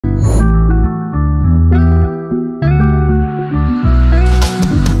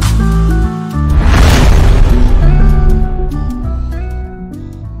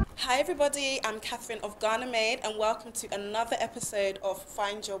everybody, I'm Cathryn of Ghana Made and welcome to another episode of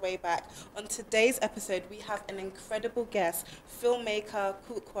Find Your Way Back. On today's episode we have an incredible guest, filmmaker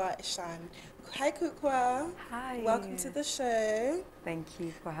Kuukua Eshun. Hi Kuukua. Hi. Welcome to the show. Thank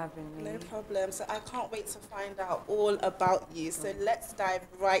you for having me. No problem. So I can't wait to find out all about you. So let's dive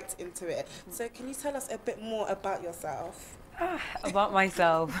right into it. So can you tell us a bit more about yourself? About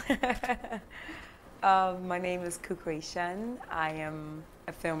myself. My name is Kuukua Eshun. I am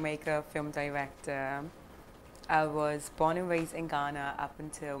a filmmaker, film director. I was born and raised in Ghana up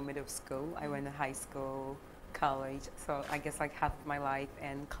until middle school. I went to high school, college, so I guess like half of my life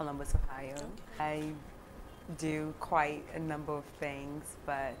in Columbus, Ohio. Okay. I do quite a number of things,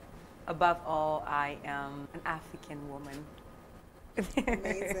 but above all, I am an African woman.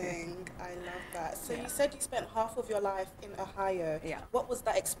 Amazing. I love that. So you said you spent half of your life in Ohio. Yeah. What was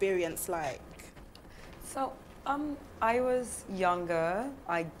that experience like? So, I was younger.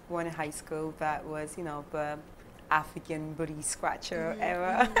 I went to high school. That was, you know, the African booty scratcher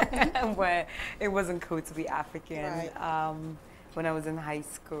era, where it wasn't cool to be African. Right. When I was in high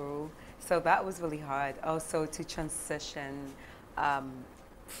school, so that was really hard. Also, to transition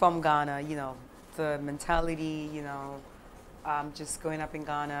from Ghana, you know, the mentality, you know, just growing up in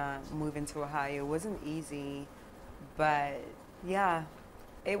Ghana, moving to Ohio wasn't easy, but yeah.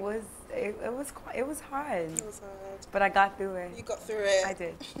 It was hard. It was hard. But I got through it. You got through it. I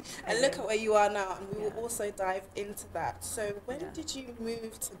did. And look at where you are now, and we will also dive into that. So when did you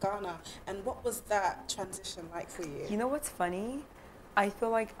move to Ghana, and what was that transition like for you? You know what's funny? I feel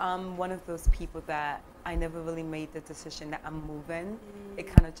like I'm one of those people that I never really made the decision that I'm moving. It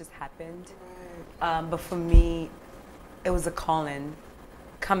kind of just happened. Right. But for me, it was a calling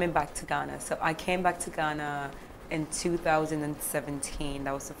coming back to Ghana. So I came back to Ghana in 2017.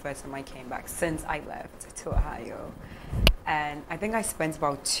 That was the first time I came back since I left to Ohio. And I think I spent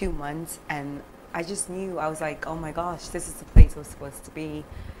about 2 months, and I just knew, I was like, oh my gosh, this is the place I was supposed to be.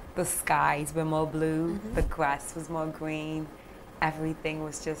 The skies were more blue, the grass was more green, everything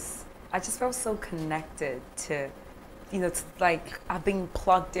was just, I just felt so connected to, you know, to, like I've been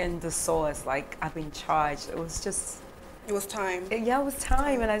plugged in the source, like I've been charged. It was just, it was time. It was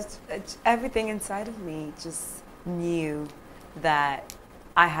time, and everything inside of me just knew that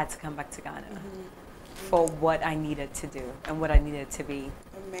I had to come back to Ghana for what I needed to do and what I needed to be.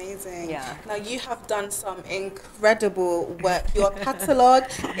 Amazing. Yeah. Now you have done some incredible work. Your catalogue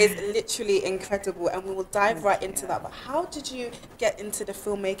is literally incredible, and we will dive right into that. But how did you get into the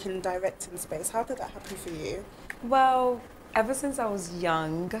filmmaking and directing space? How did that happen for you? Well, ever since I was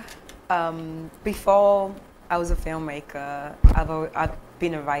young, before I was a filmmaker, I've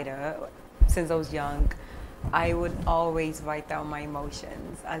been a writer since I was young. I would always write down my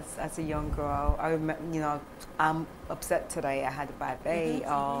emotions as a young girl. I remember, you know, I'm upset today, I had a bad day,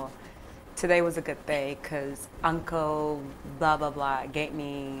 or today was a good day because Uncle blah blah blah gave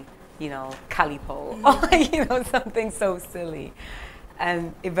me, you know, calipo, or you know, something so silly.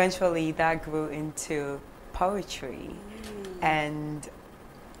 And eventually that grew into poetry. And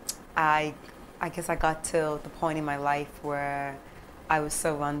I guess I got to the point in my life where I was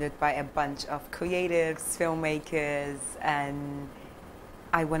surrounded by a bunch of creatives, filmmakers, and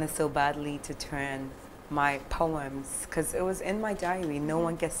I wanted so badly to turn my poems, because it was in my diary, no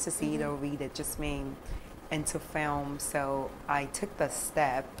one gets to see it or read it, just me, into film. So I took the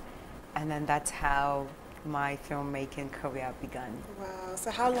step, and then that's how my filmmaking career began. Wow,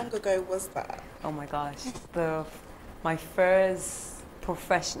 so how long ago was that? Oh my gosh, my first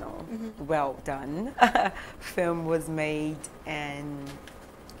professional, well done film was made in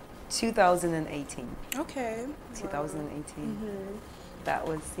 2018. Okay. 2018. That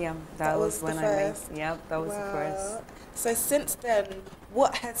was that was when I made. Yep, that was the first. So since then,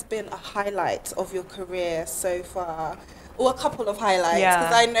 what has been a highlight of your career so far, or a couple of highlights?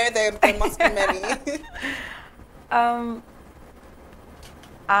 Because I know there must be many.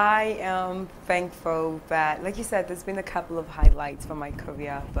 I am thankful that, like you said, there's been a couple of highlights for my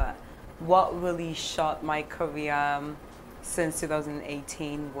career, but what really shot my career since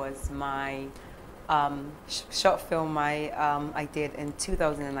 2018 was my short film I did in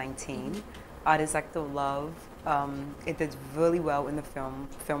 2019, Artist Act of Love. It did really well in the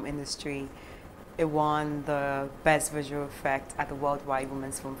film industry. It won the Best Visual Effect at the Worldwide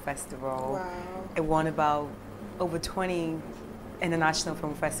Women's Film Festival. Wow. It won about over 20 international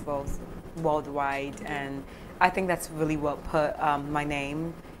film festivals worldwide, and I think that's really what put my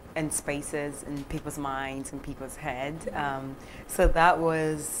name in spaces in people's minds and people's head. So that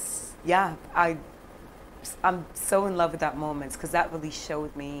was, I'm so in love with that moment, because that really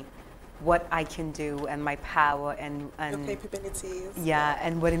showed me what I can do and my power and your capabilities. Yeah,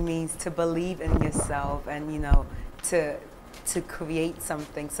 and what it means to believe in yourself and, you know, to create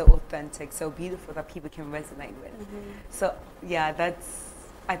something so authentic, so beautiful that people can resonate with. So yeah, that's,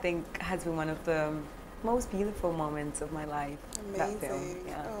 I think, has been one of the most beautiful moments of my life. Amazing. That film,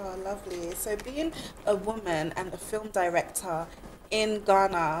 yeah. Oh, lovely. So being a woman and a film director in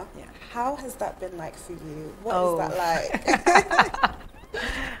Ghana, how has that been like for you? What is that like?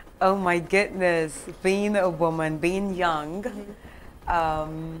 Oh my goodness, being a woman, being young,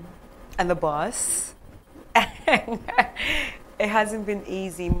 and the boss. It hasn't been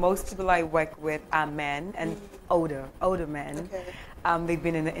easy. Most people I work with are men and older men. They've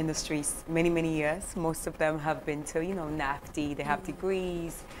been in the industry many years. Most of them have been to, you know, NAFTY. They have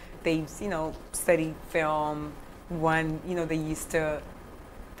degrees. They've, you know, studied film. One, you know, they used to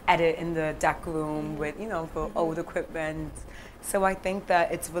edit in the dark room with, you know, for old equipment. So I think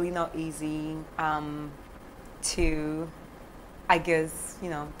that it's really not easy to, I guess, you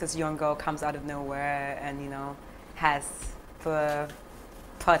know, this young girl comes out of nowhere and, you know, has the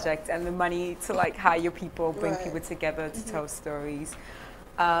project and the money to like hire people, bring people together to tell stories.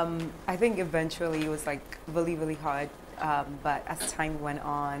 I think eventually it was like really hard, but as time went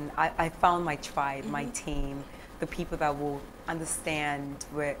on, I found my tribe, my team, the people that will understand,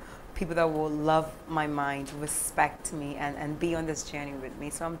 people that will love my mind, respect me, and be on this journey with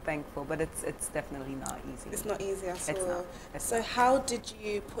me. So I'm thankful, but it's definitely not easy. It's not easy at all. It's not. So how did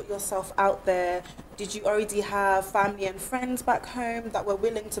you put yourself out there? Did you already have family and friends back home that were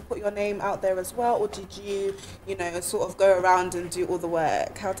willing to put your name out there as well? Or did you, you know, sort of go around and do all the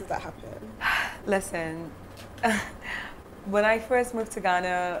work? How did that happen? Listen, when I first moved to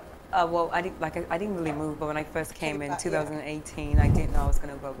Ghana, well, I didn't really move, but when I first came in 2018, I didn't know I was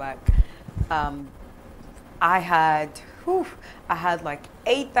going to go back. I had like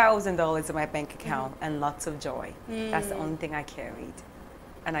 $8,000 in my bank account and lots of joy. That's the only thing I carried.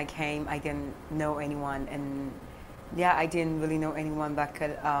 And I came, I didn't know anyone, and yeah, I didn't really know anyone that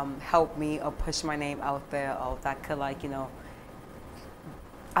could help me or push my name out there, or that could, like, you know,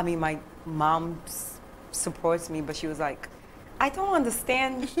 I mean, my mom supports me, but she was like, I don't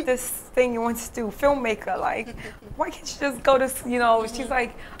understand this thing you want to do, filmmaker. Like, why can't you just go to, you know, she's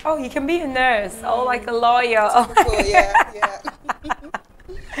like, oh, you can be a nurse, or like a lawyer. Typical, yeah.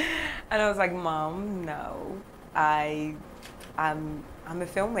 And I was like, Mom, no, I'm a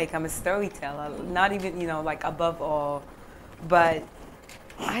filmmaker, I'm a storyteller, not even, you know, like above all. But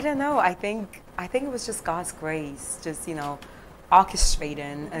I don't know, I think it was just God's grace, just, you know,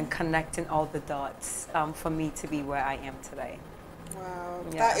 orchestrating and connecting all the dots for me to be where I am today. Wow,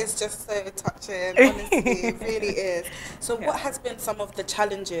 that is just so touching, honestly, it really is. So what has been some of the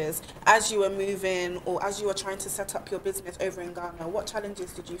challenges as you were moving or as you were trying to set up your business over in Ghana? What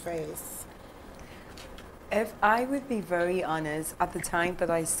challenges did you face? If I would be very honest, at the time that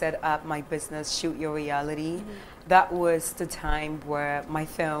I set up my business, Shoot Your Reality, that was the time where my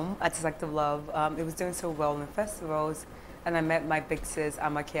film, A Detective Love, it was doing so well in the festivals. And I met my big sis,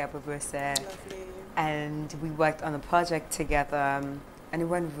 Amake Abubese, and we worked on a project together, and it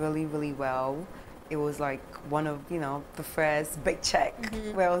went really well. It was like one of, you know, the first big check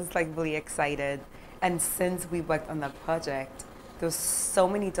where I was like really excited. And since we worked on that project, there was so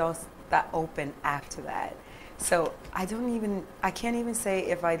many doors that opened after that. So I can't even say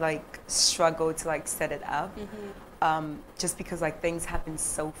if I like struggled to like set it up, just because like things happen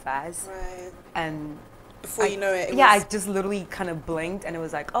so fast. Right. And before you know it, I just literally kind of blinked, and it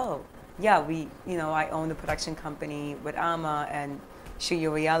was like, oh, yeah, you know, I own the production company with Ama and Shoot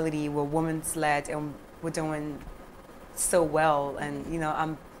Your Reality. We're women's led, and we're doing so well. And you know,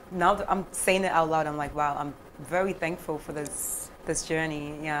 I'm saying it out loud. I'm like, wow, I'm very thankful for this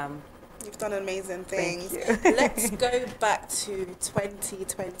journey. Yeah. You've done amazing things. Thank you. Let's go back to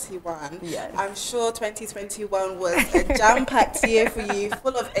 2021. Yes. I'm sure 2021 was a jam-packed year for you,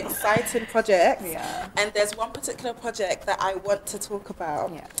 full of exciting projects. Yeah. And there's one particular project that I want to talk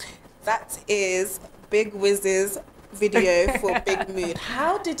about. Yeah. That is Big Wiz's video for Big Mood.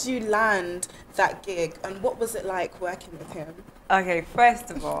 How did you land that gig, and what was it like working with him? Okay, first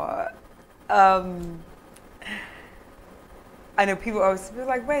of all, I know people always be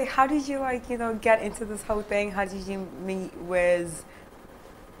like, wait, how did you, like, you know, get into this whole thing? How did you meet Wiz?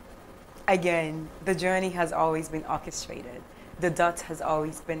 Again, the journey has always been orchestrated. The dots has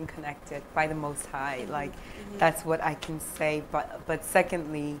always been connected by the Most High. Like, that's what I can say. But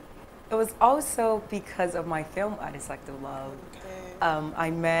secondly, it was also because of my film, A Detective Love. Okay. I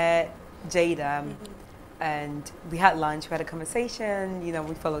met Jada, and we had lunch, we had a conversation, you know,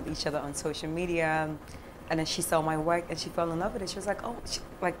 we followed each other on social media. And then she saw my work and she fell in love with it. She was like, oh,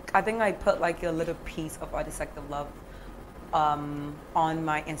 like I think I put like a little piece of Artist Sector Love on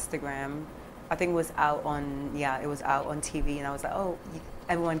my Instagram. I think it was out on, it was out on TV, and I was like, oh,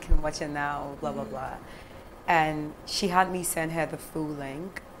 everyone can watch it now, blah, blah, blah. And she had me send her the full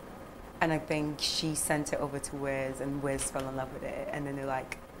link, and I think she sent it over to Wiz, and Wiz fell in love with it. And then they're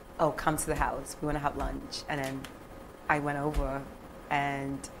like, oh, come to the house, we want to have lunch. And then I went over,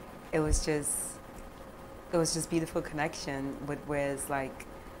 and it was just beautiful connection with Wiz. Like,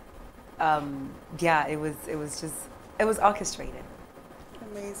 it was orchestrated.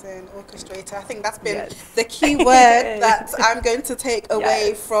 Amazing, orchestrator. I think that's been the key word that I'm going to take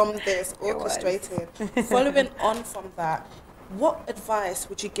away from this, orchestrated. Following on from that, what advice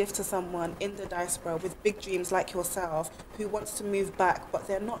would you give to someone in the diaspora with big dreams like yourself who wants to move back but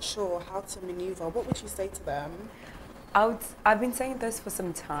they're not sure how to maneuver? What would you say to them? I've been saying this for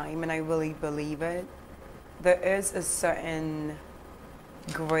some time, and I really believe it. There is a certain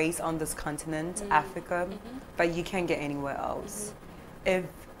grace on this continent, Africa, that you can't get anywhere else. If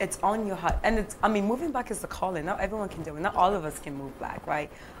it's on your heart, and moving back is a calling. Not everyone can do it. Not all of us can move back, right?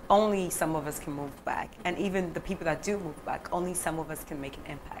 Only some of us can move back. And even the people that do move back, only some of us can make an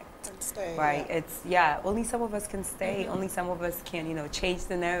impact. And stay, right? It's, only some of us can stay. Only some of us can, change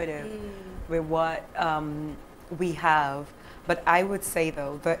the narrative with what we have. But I would say,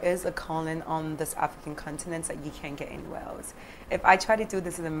 though, there is a calling on this African continent that you can't get anywhere else. If I tried to do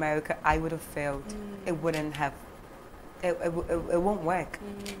this in America, I would have failed. It wouldn't have. It won't work,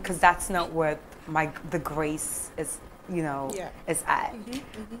 because that's not where the grace is, is at.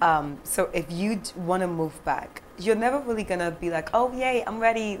 So if you want to move back, you're never really gonna be like, oh yay, I'm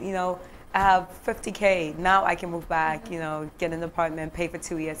ready. I have 50K now. I can move back. Get an apartment, pay for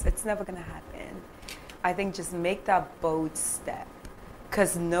 2 years. It's never gonna happen. I think just make that bold step,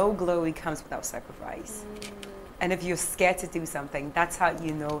 because no glory comes without sacrifice. And if you're scared to do something, that's how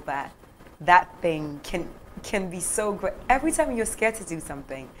you know that thing can be so great. Every time you're scared to do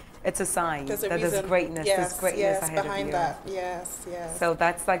something, it's a sign that there's greatness. There's greatness ahead behind of you. That. Yes. So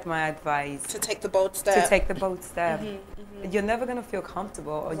that's like my advice. To take the bold step. You're never gonna feel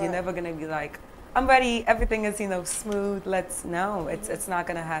comfortable, or you're never gonna be like, I'm ready. Everything is smooth. It's not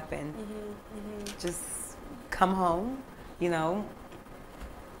gonna happen. Just come home,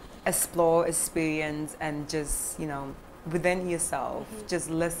 explore, experience, and just within yourself, just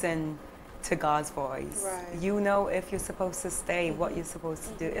listen to God's voice. Right. If you're supposed to stay, what you're supposed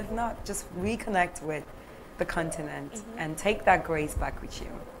to do. If not, just reconnect with the continent and take that grace back with you.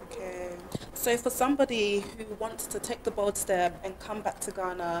 Okay. So for somebody who wants to take the bold step and come back to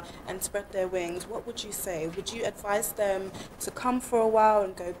Ghana and spread their wings, what would you say? Would you advise them to come for a while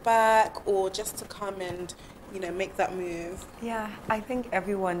and go back, or just to come and make that move? Yeah, I think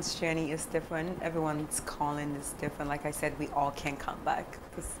everyone's journey is different. Everyone's calling is different. Like I said, we all can come back,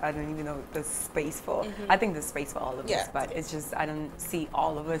 because I don't even know if there's space for. I think there's space for all of us, but it's just I don't see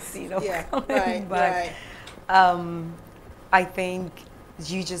all of us, coming back. I think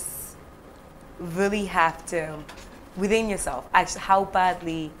you just really have to, within yourself, actually, how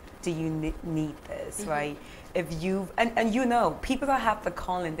badly do you need this, right? If you and people that have the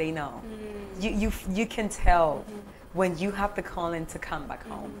calling, they know. You can tell when you have the calling to come back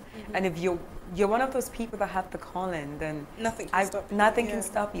home. And if you're one of those people that have the calling, then nothing can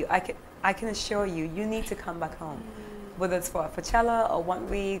stop you. I can assure you, you need to come back home. Whether it's for a Coachella or 1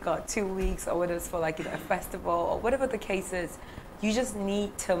 week or 2 weeks, or whether it's for a festival or whatever the case is, you just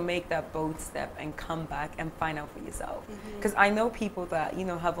need to make that bold step and come back and find out for yourself. Because I know people that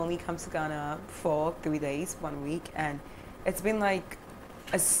have only come to Ghana for 3 days, 1 week, and it's been like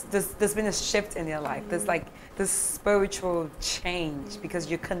there's been a shift in their life. There's this spiritual change, because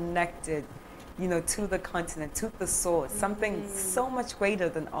you're connected, to the continent, to the source, something so much greater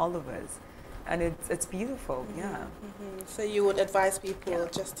than all of us. And it's beautiful, So you would advise people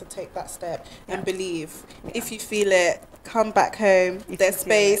just to take that step and believe. If you feel it, come back home. There's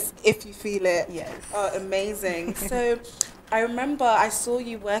space if you feel it. Yes. Oh, amazing. So I remember I saw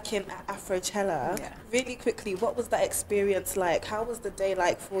you working at Afrochella. Really quickly, what was that experience like? How was the day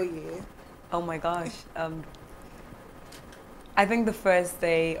like for you? Oh my gosh. I think the first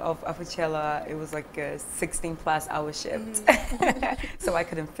day of Afrochella, it was like a 16+ hour shift. So I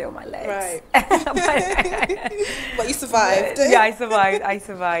couldn't feel my legs. Right. But you survived. Yeah, I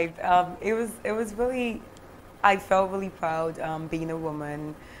survived. It was really, I felt really proud being a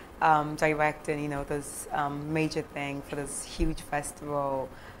woman, directing, this major thing for this huge festival,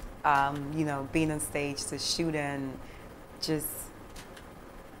 being on stage to shoot, and just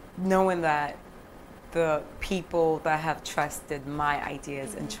knowing that the people that have trusted my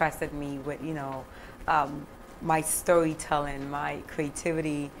ideas and trusted me with, you know, my storytelling, my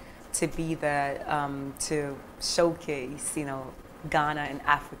creativity, to be there to showcase, you know, Ghana and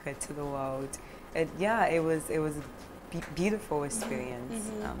Africa to the world. It was a beautiful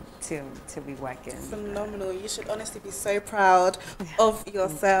experience to be working. Phenomenal. You should honestly be so proud of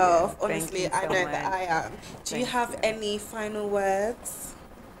yourself. Yeah, honestly, I know that I am. Do you have any final words?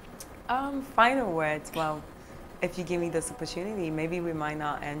 Final words. Well, if you give me this opportunity, maybe we might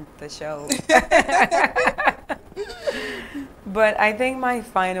not end the show. But I think my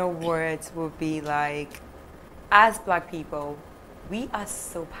final words would be like, as Black people, we are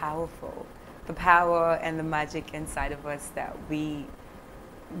so powerful. The power and the magic inside of us that we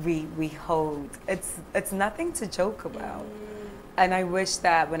hold, it's nothing to joke about. And I wish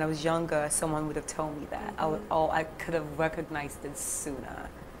that when I was younger, someone would have told me that. I could have recognized it sooner,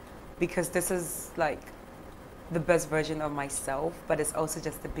 because this is like the best version of myself, but it's also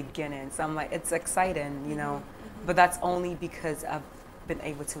just the beginning. So I'm like, it's exciting, you know, but that's only because I've been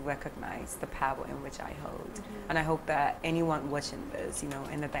able to recognize the power in which I hold. And I hope that anyone watching this, you know,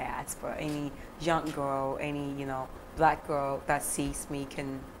 in the diaspora, any young girl, any, you know, Black girl that sees me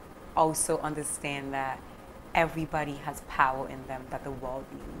can also understand that everybody has power in them that the world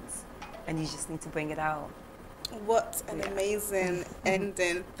needs, and you just need to bring it out. What an amazing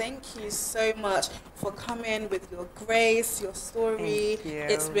ending. Thank you so much for coming with your grace, your story. Thank you.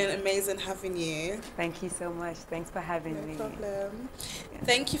 It's been amazing having you. Thank you so much. Thanks for having me. No problem. Yeah.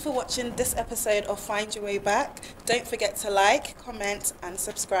 Thank you for watching this episode of Find Your Way Back. Don't forget to like, comment and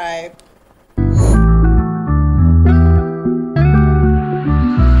subscribe.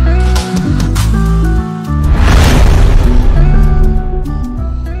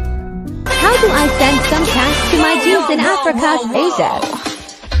 How do I send some cash to my dudes in Africa, Asia?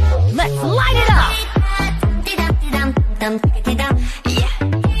 Let's light it up!